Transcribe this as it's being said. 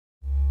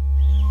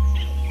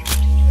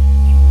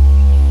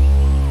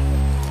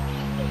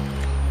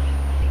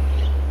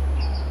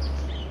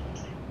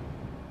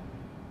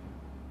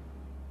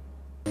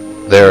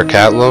are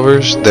cat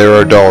lovers, there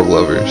are dog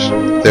lovers.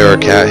 There are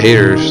cat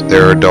haters,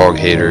 there are dog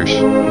haters.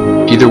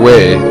 Either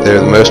way, they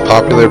are the most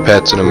popular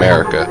pets in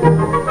America.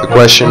 The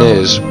question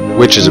is,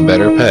 which is a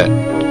better pet,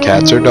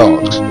 cats or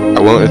dogs? I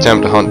won't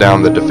attempt to hunt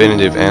down the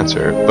definitive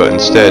answer, but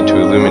instead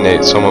to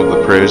illuminate some of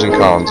the pros and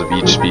cons of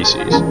each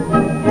species.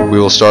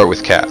 We will start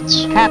with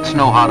cats. Cats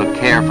know how to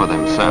care for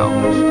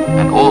themselves,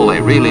 and all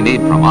they really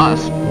need from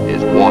us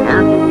is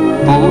water,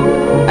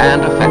 food,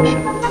 and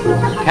affection.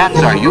 Cats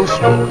are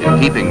useful in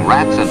keeping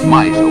rats and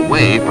mice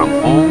away from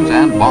homes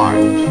and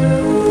barns.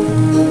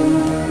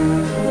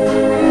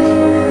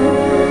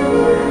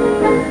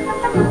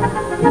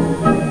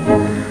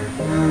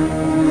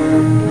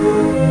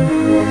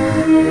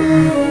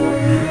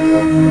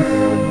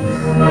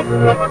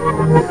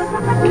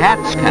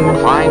 Cats can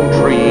climb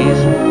trees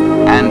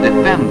and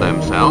defend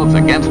themselves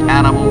against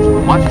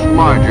animals much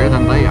larger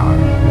than they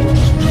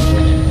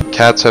are.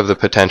 Cats have the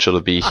potential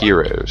to be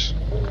heroes.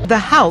 The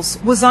house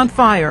was on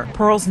fire.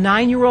 Pearl's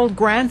 9-year-old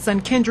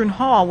grandson, Kendron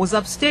Hall, was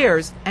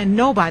upstairs, and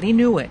nobody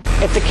knew it.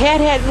 If the cat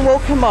hadn't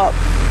woke him up,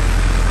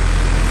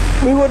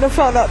 we wouldn't have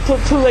found out till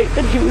too late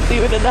that he was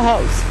even in the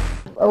house.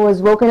 I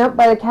was woken up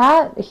by the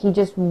cat. He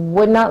just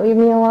would not leave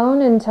me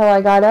alone until I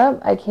got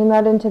up. I came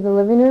out into the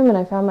living room and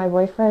I found my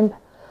boyfriend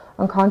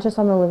unconscious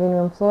on the living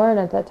room floor, and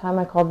at that time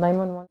I called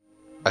 911.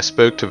 I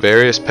spoke to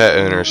various pet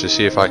owners to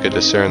see if I could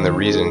discern the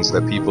reasons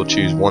that people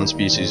choose one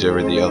species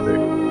over the other.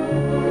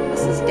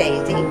 This is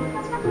Daisy.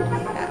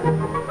 Yeah.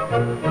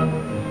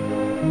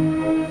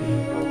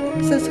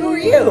 Says, who are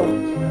you?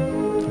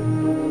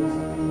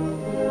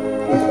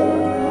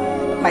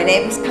 My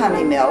name's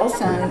Connie Mills,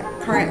 and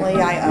currently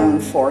I own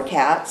 4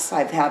 cats.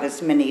 I've had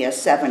as many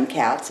as 7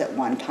 cats at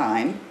one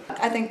time.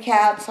 I think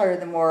cats are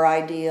the more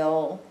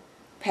ideal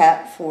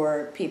pet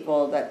for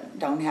people that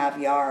don't have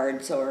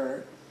yards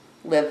or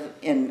live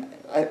in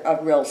a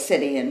real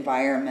city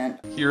environment.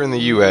 Here in the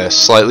US,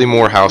 slightly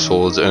more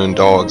households own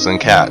dogs than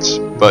cats,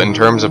 but in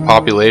terms of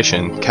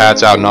population,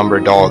 cats outnumber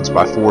dogs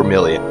by 4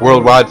 million.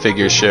 Worldwide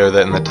figures show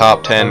that in the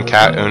top 10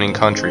 cat-owning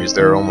countries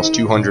there are almost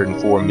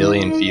 204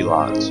 million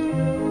felines.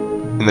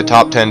 In the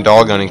top 10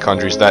 dog-owning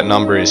countries, that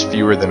number is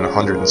fewer than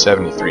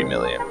 173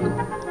 million.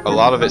 A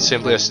lot of it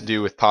simply has to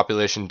do with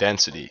population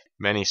density.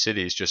 Many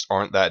cities just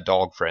aren't that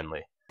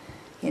dog-friendly.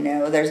 You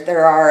know,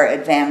 there are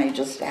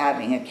advantages to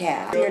having a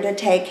cat. Easier to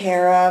take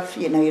care of,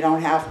 you know, you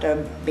don't have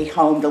to be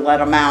home to let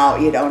them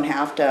out, you don't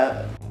have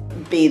to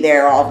be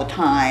there all the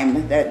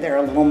time. They're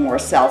a little more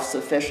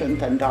self-sufficient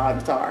than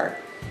dogs are.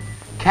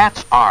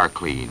 Cats are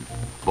clean,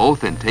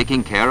 both in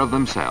taking care of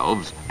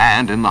themselves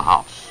and in the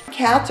house.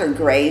 Cats are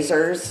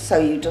grazers, so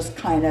you just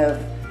kind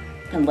of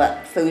can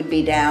let food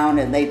be down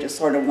and they just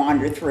sort of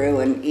wander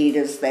through and eat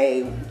as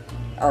they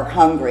are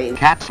hungry.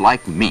 Cats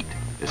like meat,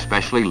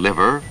 especially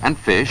liver and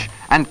fish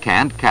and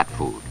canned cat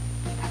food.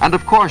 And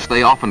of course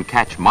they often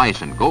catch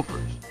mice and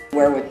gophers.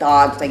 Where with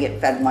dogs, they get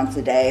fed once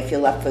a day. If you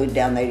left food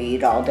down, they'd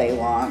eat all day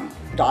long.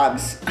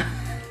 Dogs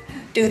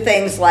do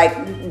things like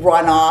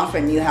run off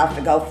and you have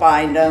to go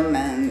find them.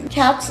 And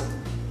cats,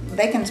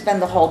 they can spend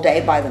the whole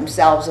day by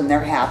themselves and they're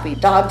happy.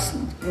 Dogs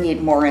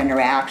need more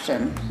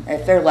interaction.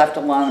 If they're left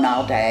alone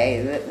all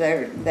day,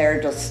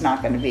 they're just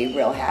not going to be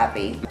real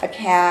happy. A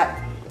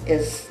cat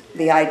is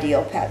the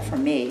ideal pet for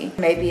me.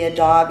 Maybe a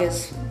dog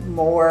is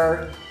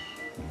more,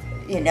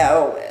 you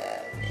know,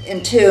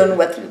 in tune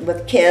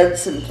with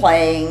kids and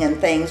playing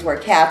and things, where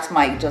cats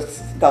might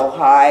just go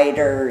hide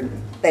or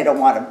they don't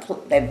want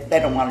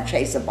to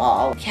chase a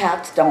ball.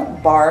 Cats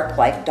don't bark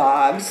like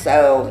dogs,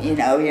 so you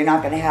know you're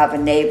not going to have a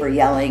neighbor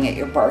yelling at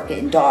your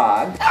barking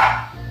dog.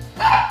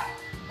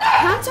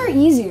 Cats are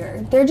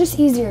easier. They're just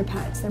easier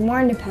pets. They're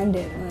more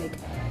independent. Like,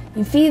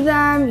 you feed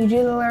them, you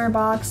do the litter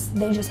box,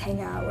 they just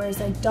hang out. Whereas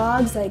like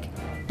dogs, like,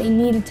 they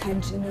need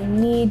attention. They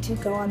need to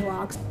go on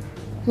walks.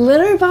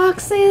 Litter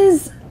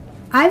boxes,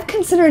 I've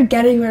considered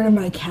getting rid of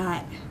my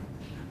cat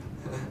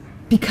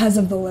because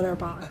of the litter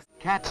box.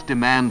 Cats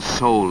demand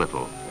so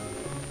little.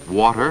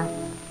 Water,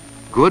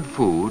 good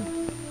food,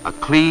 a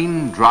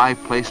clean, dry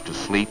place to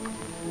sleep,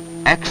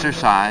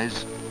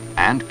 exercise,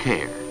 and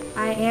care.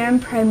 I am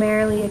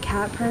primarily a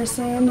cat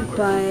person,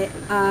 but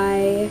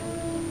I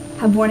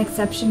have one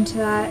exception to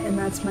that, and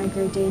that's my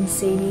Great Dane,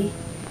 Sadie.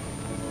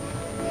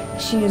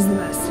 She is the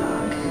best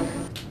dog.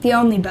 The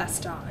only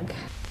best dog.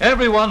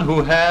 Everyone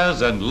who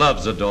has and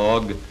loves a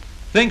dog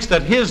thinks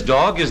that his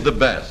dog is the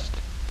best.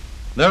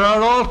 There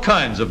are all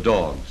kinds of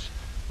dogs,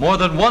 more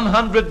than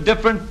 100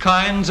 different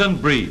kinds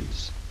and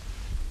breeds.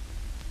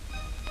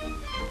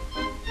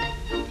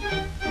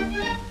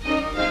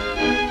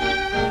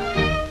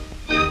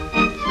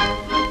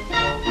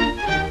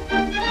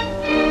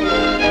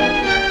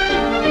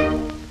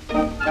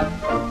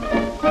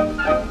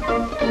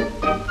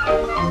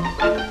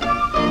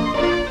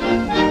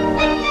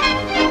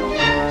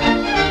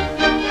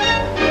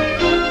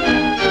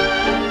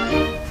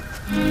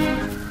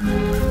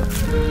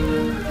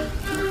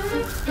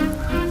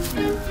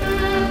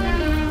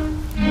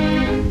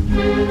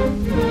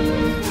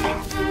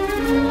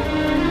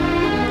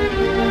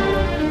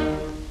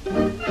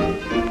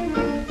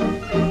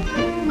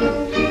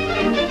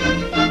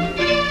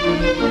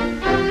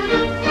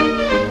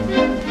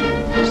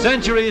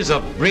 Centuries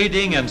of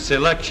breeding and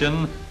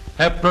selection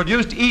have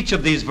produced each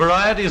of these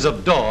varieties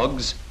of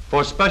dogs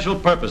for special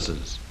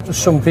purposes.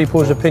 Some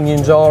people's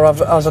opinions are,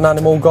 has an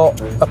animal got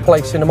a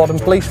place in the modern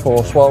police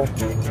force? Well,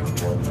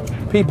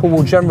 people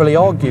will generally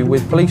argue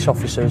with police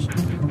officers.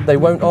 They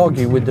won't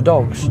argue with the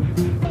dogs.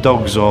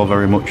 Dogs are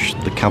very much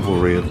the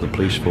cavalry of the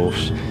police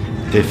force.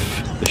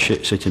 If the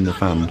shit's hitting the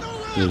fan,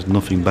 there's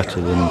nothing better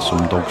than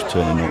some dogs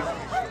turning up.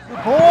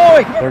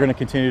 Boy! They're going to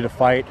continue to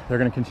fight. They're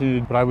going to continue to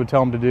do what I would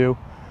tell them to do.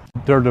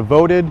 They're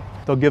devoted.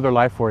 They'll give their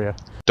life for you.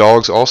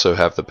 Dogs also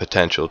have the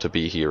potential to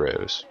be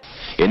heroes.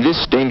 In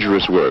this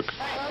dangerous work,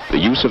 the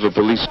use of a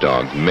police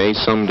dog may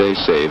someday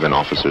save an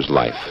officer's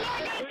life.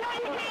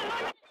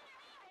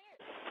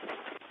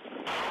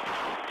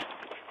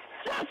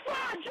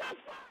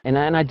 And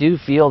I do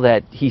feel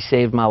that he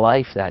saved my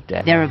life that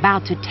day. They're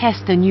about to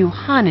test a new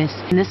harness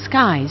in the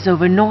skies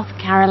over North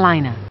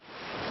Carolina.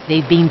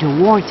 They've been to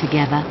war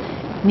together,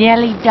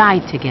 nearly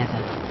died together,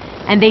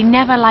 and they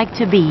never like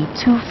to be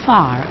too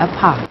far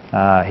apart.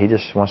 He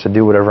just wants to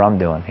do whatever I'm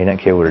doing. He doesn't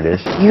care what it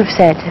is. You've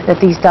said that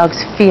these dogs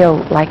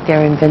feel like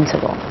they're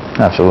invincible.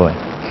 Absolutely.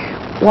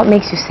 What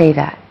makes you say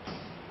that?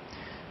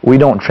 We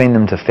don't train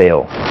them to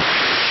fail.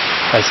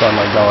 I saw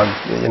my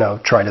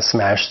dog, try to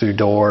smash through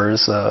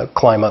doors,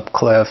 climb up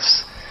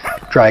cliffs,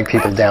 drag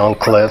people down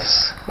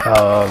cliffs,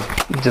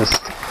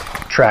 just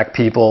track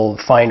people,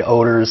 find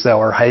odors that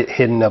were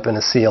hidden up in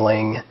a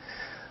ceiling.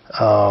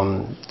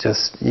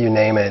 Just you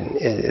name it.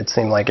 It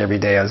seemed like every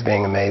day I was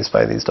being amazed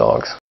by these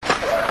dogs.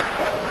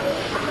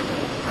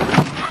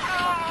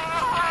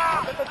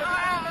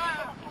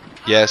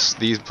 Yes,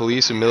 these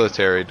police and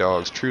military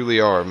dogs truly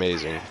are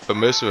amazing, but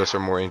most of us are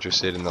more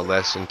interested in the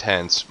less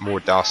intense, more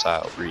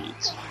docile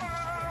breeds.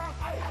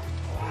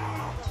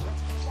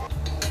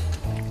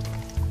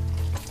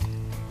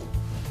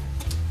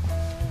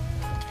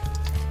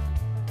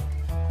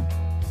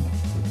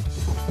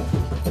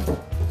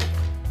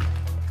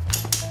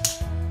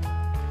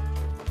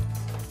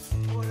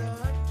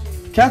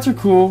 Cats are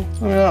cool.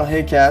 I mean, I don't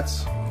hate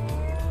cats,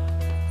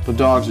 but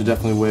dogs are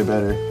definitely way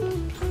better.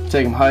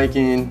 Take them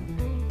hiking.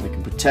 They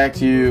can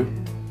protect you.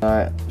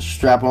 I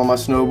strap on my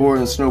snowboard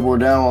and snowboard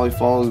down while he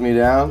follows me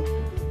down.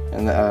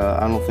 And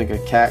I don't think a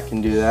cat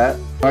can do that.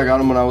 I got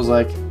him when I was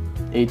like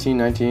 18,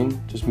 19.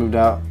 Just moved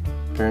out,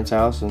 parents'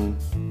 house, and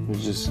it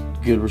was just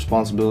good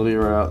responsibility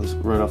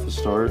right off the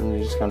start. And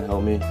he just kind of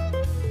helped me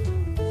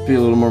be a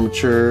little more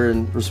mature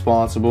and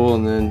responsible.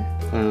 And then,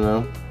 I don't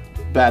know,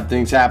 bad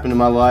things happened in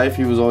my life.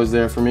 He was always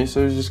there for me.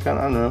 So he's just kind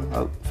of, I don't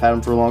know, I've had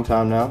him for a long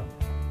time now.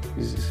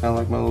 He's kind of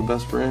like my little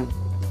best friend.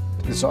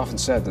 It's often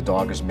said the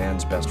dog is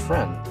man's best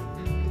friend.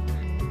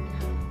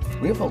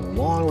 We have a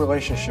long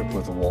relationship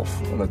with the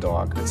wolf and the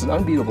dog. It's an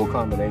unbeatable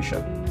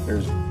combination.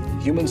 There's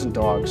humans and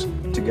dogs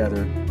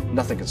together.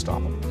 Nothing can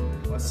stop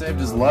them. I saved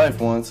his life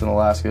once in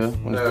Alaska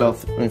when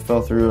he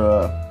fell through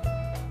a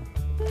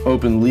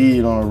open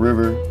lead on a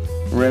river.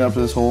 Ran up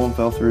to this hole and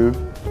fell through,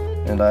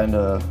 and I had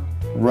to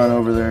run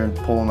over there and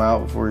pull him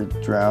out before he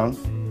drowned.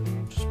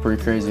 A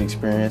pretty crazy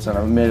experience, and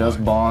it made us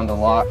bond a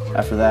lot.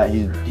 After that,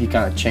 he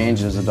kind of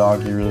changed as a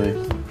dog. He really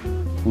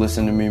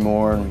listened to me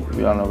more, and I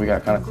don't know, we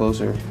got kind of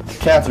closer.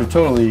 Cats are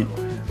totally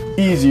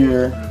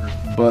easier,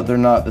 but they're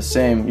not the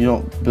same. You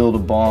don't build a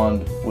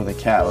bond with a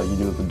cat like you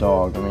do with a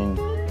dog. I mean,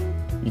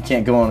 you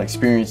can't go on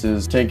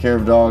experiences. Take care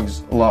of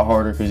dogs a lot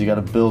harder because you got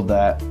to build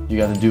that. You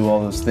got to do all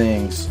those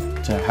things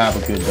to have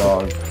a good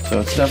dog. So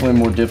it's definitely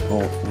more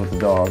difficult with a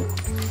dog.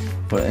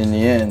 But in the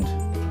end,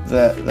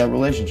 that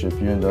relationship,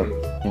 you end up,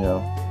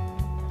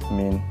 I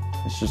mean,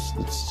 it's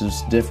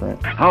just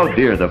different. How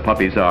dear the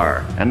puppies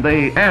are, and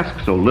they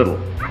ask so little.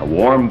 A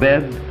warm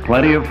bed,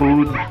 plenty of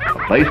food,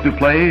 a place to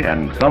play,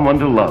 and someone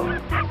to love.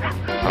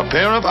 A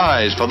pair of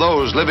eyes for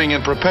those living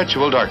in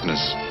perpetual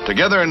darkness.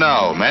 Together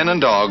now, man and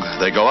dog,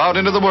 they go out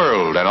into the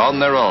world and on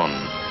their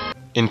own.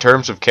 In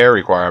terms of care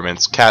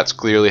requirements, cats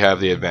clearly have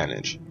the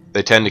advantage.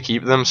 They tend to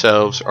keep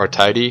themselves, are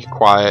tidy,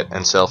 quiet,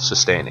 and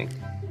self-sustaining.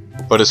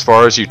 But as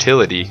far as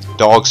utility,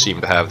 dogs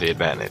seem to have the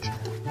advantage.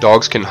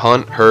 Dogs can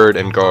hunt, herd,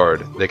 and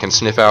guard. They can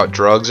sniff out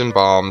drugs and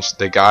bombs,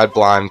 they guide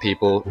blind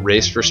people,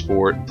 race for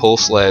sport, pull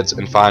sleds,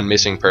 and find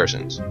missing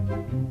persons.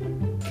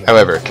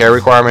 However, care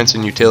requirements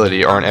and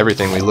utility aren't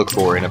everything we look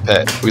for in a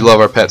pet. We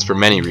love our pets for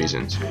many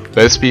reasons.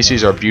 Both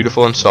species are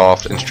beautiful and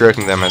soft, and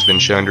stroking them has been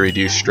shown to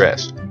reduce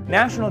stress.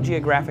 National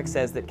Geographic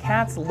says that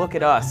cats look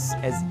at us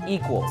as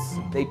equals.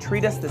 They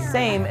treat us the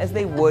same as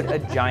they would a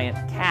giant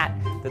cat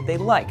that they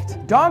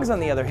liked. Dogs, on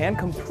the other hand,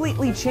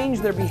 completely change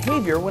their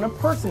behavior when a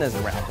person is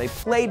around. They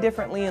play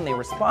differently and they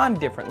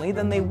respond differently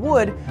than they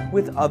would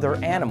with other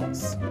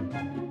animals.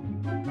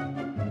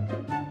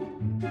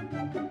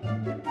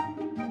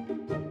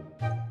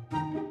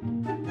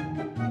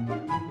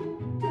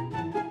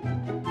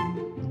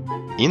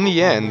 In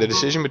the end, the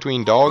decision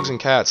between dogs and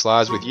cats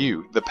lies with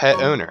you, the pet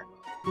owner.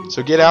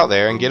 So get out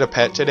there and get a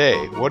pet today.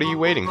 What are you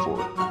waiting for?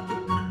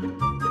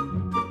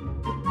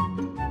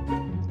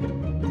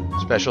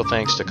 Special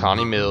thanks to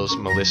Connie Mills,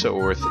 Melissa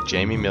Orth,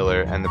 Jamie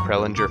Miller, and the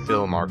Prelinger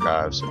Film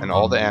Archives, and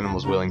all the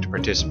animals willing to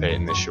participate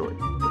in this short.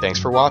 Thanks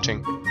for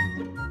watching.